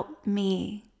about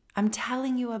me. I'm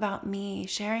telling you about me,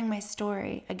 sharing my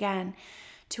story, again,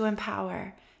 to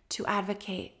empower, to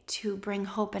advocate, to bring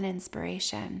hope and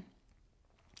inspiration.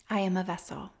 I am a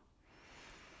vessel.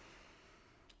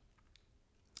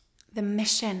 The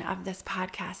mission of this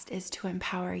podcast is to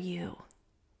empower you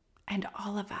and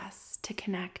all of us to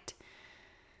connect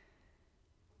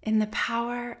in the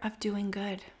power of doing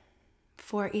good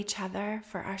for each other,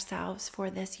 for ourselves, for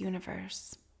this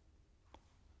universe.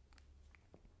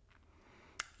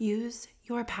 Use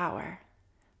your power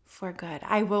for good.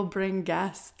 I will bring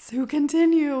guests who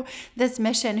continue this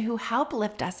mission, who help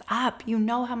lift us up. You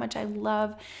know how much I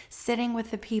love sitting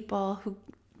with the people who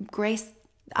grace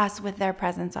us with their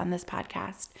presence on this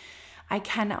podcast. I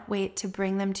cannot wait to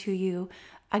bring them to you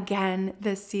again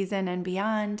this season and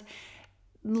beyond.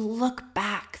 Look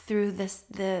back through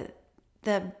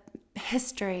the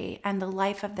history and the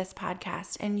life of this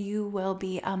podcast, and you will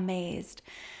be amazed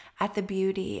at the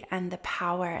beauty and the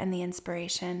power and the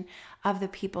inspiration of the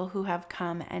people who have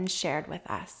come and shared with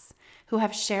us, who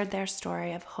have shared their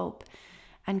story of hope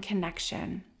and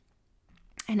connection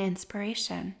and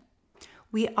inspiration.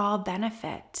 We all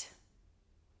benefit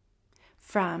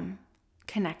from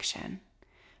connection,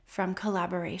 from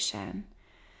collaboration,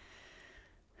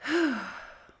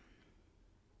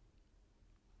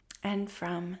 and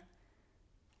from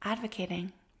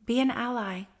advocating. Be an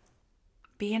ally.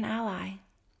 Be an ally.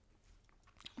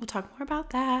 We'll talk more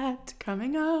about that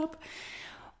coming up.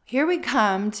 Here we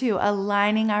come to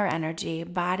aligning our energy,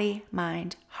 body,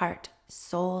 mind, heart,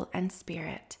 soul, and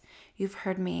spirit. You've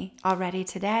heard me already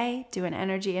today do an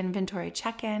energy inventory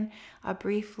check-in, a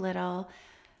brief little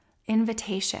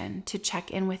invitation to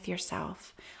check in with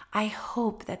yourself. I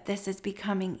hope that this is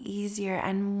becoming easier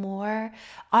and more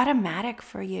automatic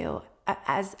for you,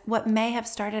 as what may have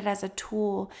started as a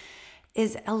tool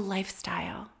is a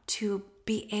lifestyle to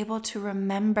be able to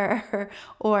remember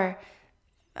or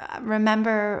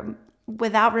remember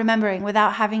without remembering,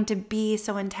 without having to be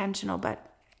so intentional. But,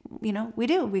 we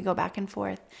go back and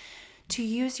forth. To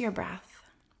use your breath,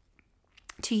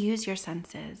 to use your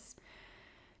senses,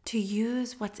 to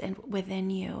use what's within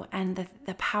you and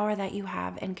the power that you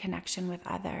have in connection with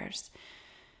others,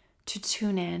 to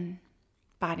tune in,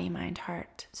 body, mind,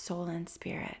 heart, soul, and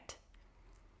spirit,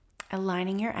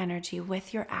 aligning your energy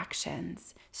with your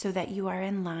actions so that you are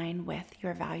in line with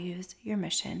your values, your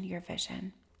mission, your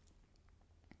vision.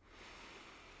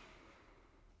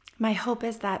 My hope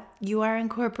is that you are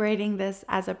incorporating this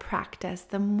as a practice.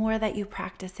 The more that you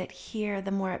practice it here,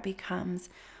 the more it becomes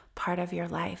part of your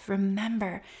life.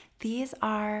 Remember, these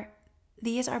are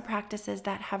practices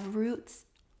that have roots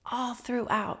all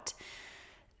throughout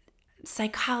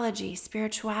psychology,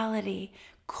 spirituality,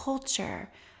 culture,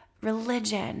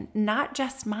 religion, not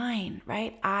just mine,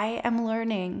 right? I am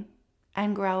learning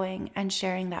and growing and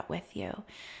sharing that with you.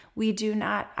 I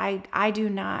do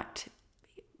not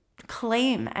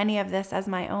claim any of this as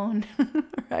my own,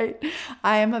 right?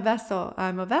 I am a vessel.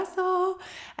 I'm a vessel,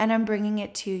 and I'm bringing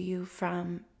it to you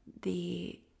from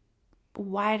the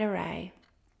wide array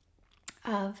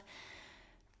of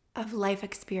life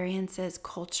experiences,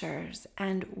 cultures.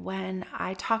 And when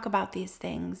I talk about these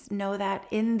things, know that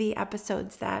in the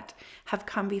episodes that have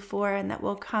come before and that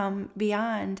will come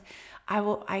beyond,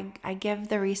 I give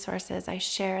the resources, I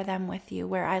share them with you.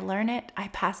 Where I learn it, I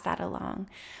pass that along.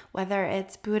 Whether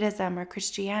it's Buddhism or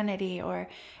Christianity or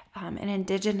an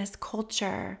indigenous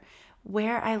culture,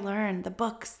 where I learn the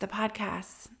books, the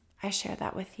podcasts, I share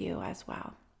that with you as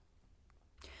well.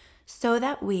 So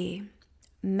that we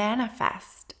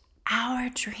manifest our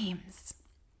dreams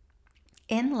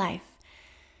in life,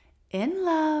 in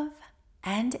love,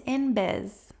 and in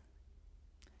biz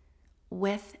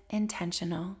with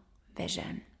intentional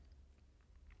vision.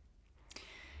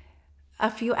 A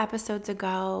few episodes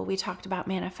ago, we talked about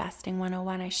Manifesting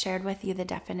 101. I shared with you the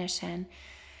definition.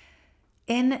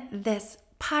 In this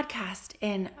podcast,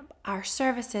 in our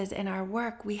services, in our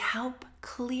work, we help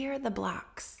clear the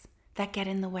blocks that get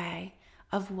in the way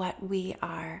of what we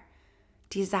are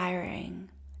desiring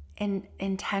and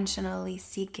intentionally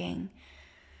seeking,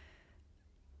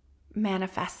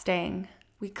 manifesting.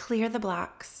 We clear the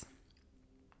blocks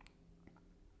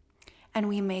and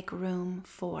we make room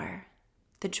for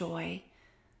the joy,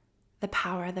 the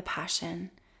power, the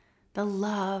passion, the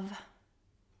love,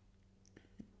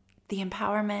 the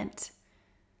empowerment,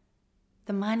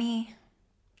 the money,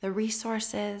 the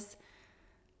resources,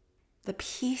 the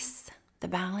peace, the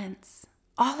balance,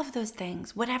 all of those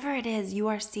things, whatever it is you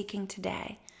are seeking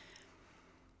today,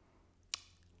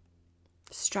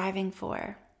 striving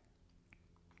for,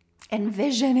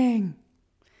 envisioning.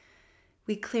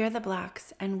 We clear the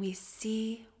blocks and we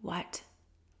see what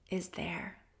is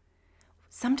there.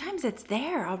 Sometimes it's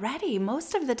there already.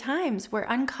 Most of the times we're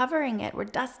uncovering it, we're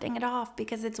dusting it off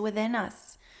because it's within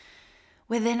us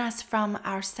from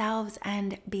ourselves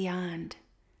and beyond.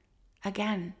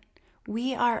 Again,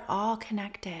 we are all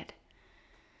connected.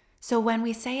 So when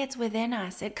we say it's within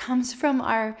us, it comes from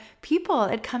our people,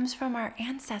 it comes from our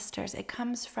ancestors, it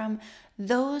comes from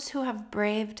those who have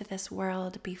braved this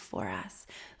world before us,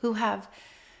 who have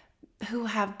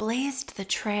blazed the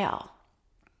trail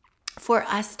for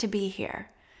us to be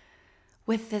here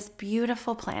with this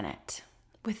beautiful planet,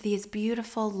 with these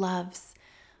beautiful loves,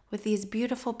 with these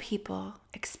beautiful people,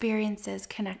 experiences,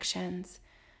 connections.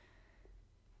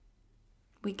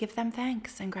 We give them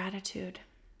thanks and gratitude.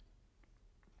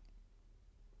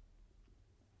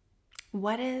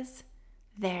 What is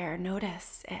there?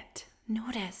 Notice it.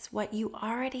 Notice what you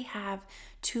already have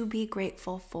to be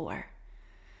grateful for.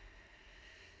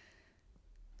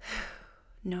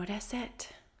 Notice it.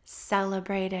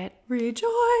 Celebrate it.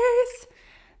 Rejoice.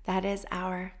 That is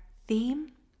our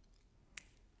theme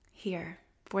here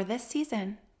for this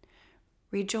season.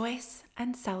 Rejoice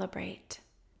and celebrate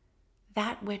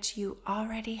that which you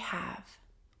already have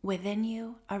within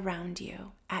you, around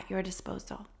you, at your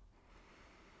disposal.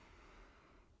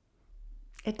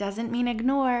 It doesn't mean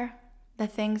ignore the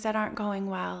things that aren't going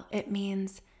well. It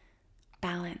means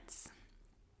balance.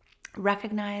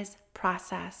 Recognize,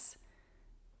 process,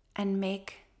 and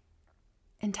make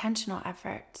intentional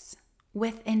efforts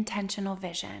with intentional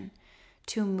vision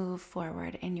to move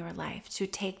forward in your life, to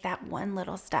take that one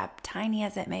little step, tiny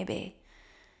as it may be,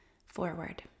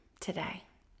 forward today.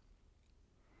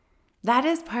 That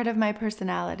is part of my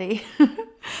personality.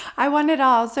 I want it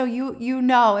all. So you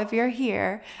know, if you're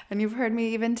here and you've heard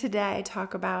me even today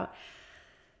talk about,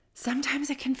 sometimes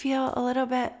it can feel a little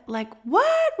bit like,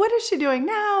 what is she doing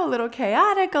now? A little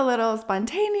chaotic, a little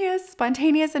spontaneous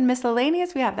and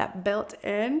miscellaneous. We have that built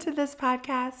into this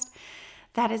podcast.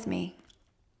 That is me.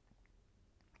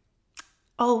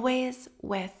 Always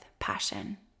with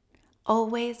passion,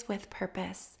 always with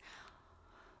purpose,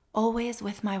 always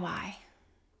with my why.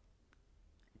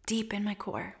 Deep in my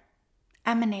core,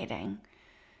 emanating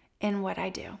in what I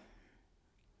do.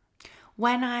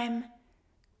 When I'm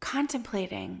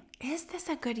contemplating, is this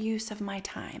a good use of my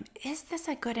time? Is this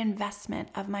a good investment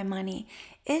of my money?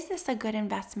 Is this a good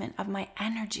investment of my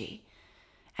energy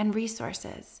and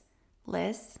resources?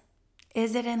 Liz,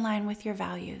 is it in line with your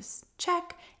values?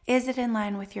 Check. Is it in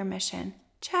line with your mission?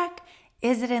 Check.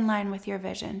 Is it in line with your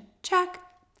vision? Check.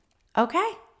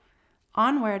 Okay.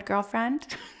 Onward, girlfriend.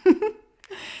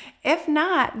 If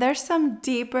not, there's some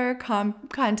deeper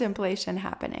contemplation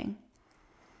happening.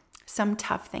 Some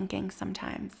tough thinking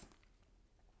sometimes.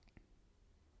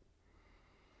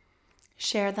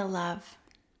 Share the love.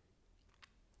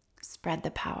 Spread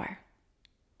the power.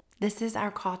 This is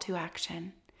our call to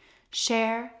action.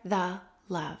 Share the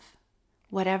love.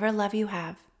 Whatever love you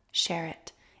have, share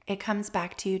it. It comes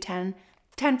back to you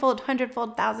tenfold,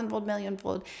 hundredfold, thousandfold,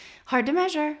 millionfold. Hard to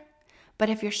measure, but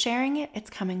if you're sharing it, it's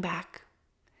coming back.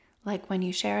 Like when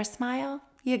you share a smile,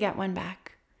 you get one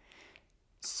back.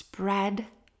 Spread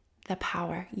the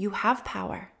power. You have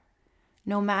power.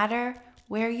 No matter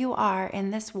where you are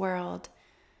in this world,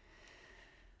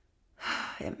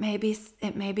 it may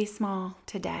be small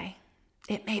today.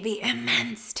 It may be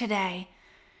immense today.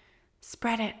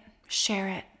 Spread it, share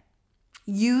it.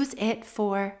 Use it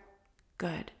for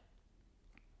good.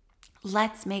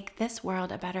 Let's make this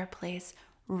world a better place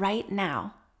right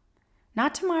now.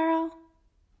 Not tomorrow.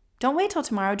 Don't wait till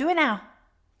tomorrow. Do it now.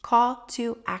 Call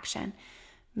to action.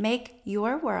 Make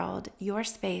your world, your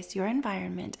space, your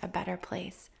environment a better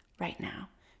place right now.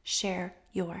 Share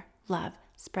your love.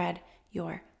 Spread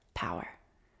your power.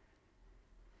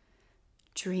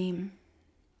 Dream,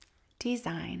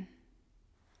 design,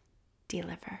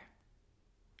 deliver.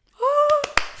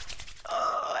 Oh,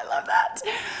 I love that.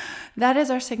 That is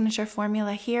our signature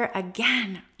formula here.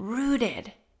 Again,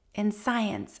 rooted in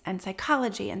science and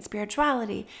psychology and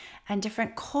spirituality and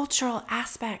different cultural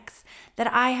aspects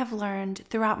that I have learned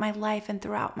throughout my life and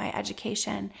throughout my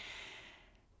education.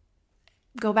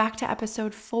 Go back to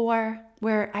episode 4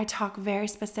 where I talk very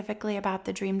specifically about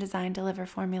the Dream, Design, Deliver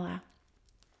formula.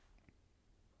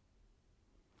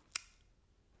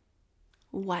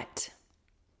 What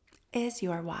is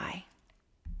your why?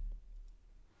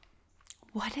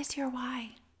 What is your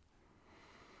why?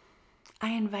 I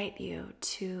invite you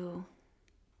to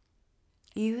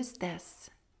use this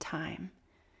time,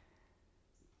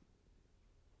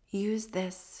 use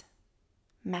this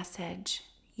message,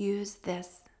 use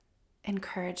this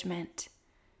encouragement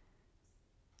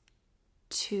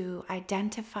to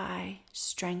identify,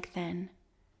 strengthen,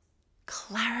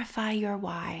 clarify your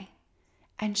why,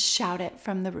 and shout it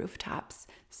from the rooftops.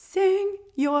 Sing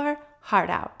your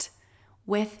heart out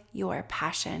with your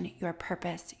passion, your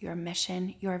purpose, your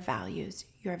mission, your values,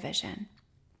 your vision.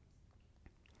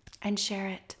 And share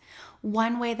it.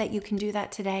 One way that you can do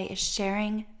that today is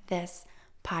sharing this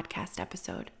podcast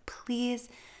episode. Please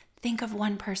think of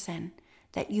one person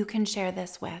that you can share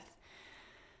this with.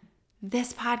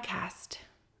 This podcast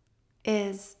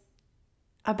is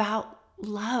about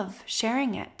love,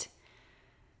 sharing it.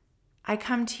 I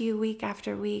come to you week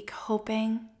after week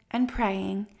hoping and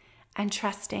praying and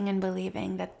trusting and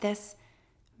believing that this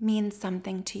means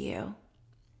something to you.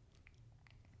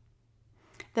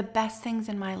 The best things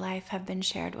in my life have been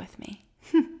shared with me.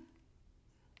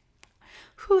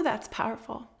 That's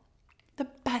powerful. The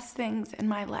best things in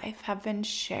my life have been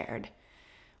shared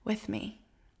with me.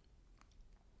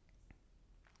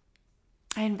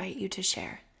 I invite you to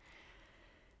share.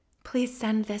 Please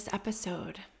send this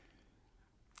episode.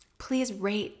 Please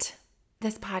rate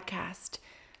this podcast.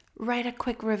 Write a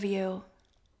quick review.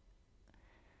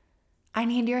 I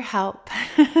need your help.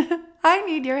 I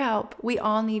need your help. We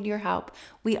all need your help.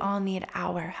 We all need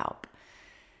our help.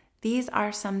 These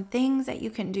are some things that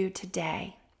you can do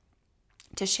today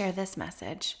to share this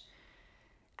message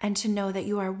and to know that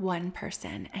you are one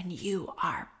person and you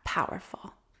are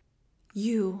powerful.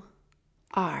 You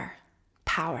are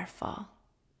powerful.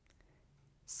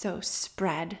 So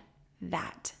spread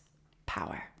that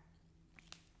power.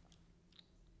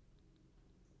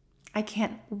 I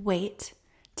can't wait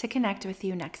to connect with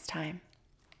you next time.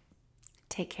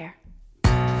 Take care.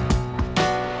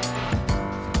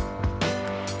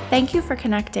 Thank you for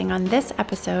connecting on this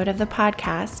episode of the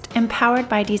podcast, Empowered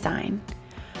by Design.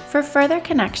 For further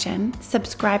connection,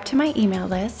 subscribe to my email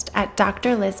list at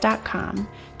drliz.com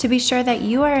to be sure that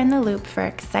you are in the loop for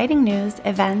exciting news,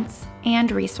 events,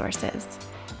 and resources.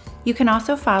 You can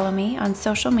also follow me on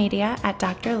social media at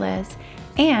Dr. Liz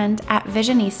and at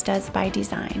Visionistas by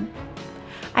Design.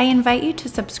 I invite you to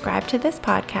subscribe to this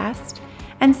podcast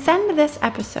and send this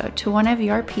episode to one of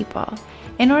your people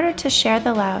in order to share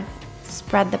the love,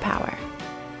 spread the power.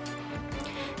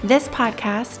 This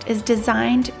podcast is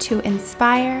designed to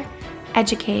inspire,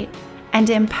 educate, and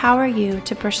empower you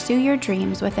to pursue your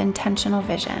dreams with intentional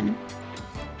vision.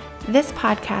 This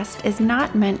podcast is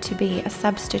not meant to be a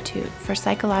substitute for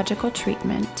psychological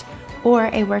treatment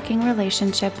or a working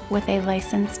relationship with a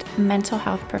licensed mental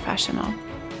health professional.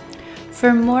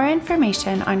 For more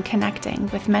information on connecting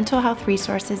with mental health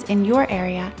resources in your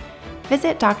area,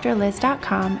 visit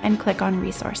drliz.com and click on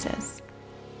resources.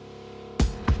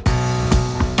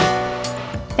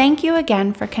 Thank you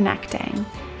again for connecting.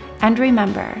 And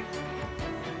remember,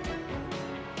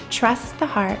 trust the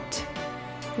heart,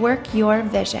 work your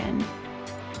vision,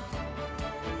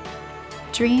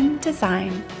 dream,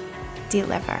 design,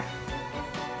 deliver.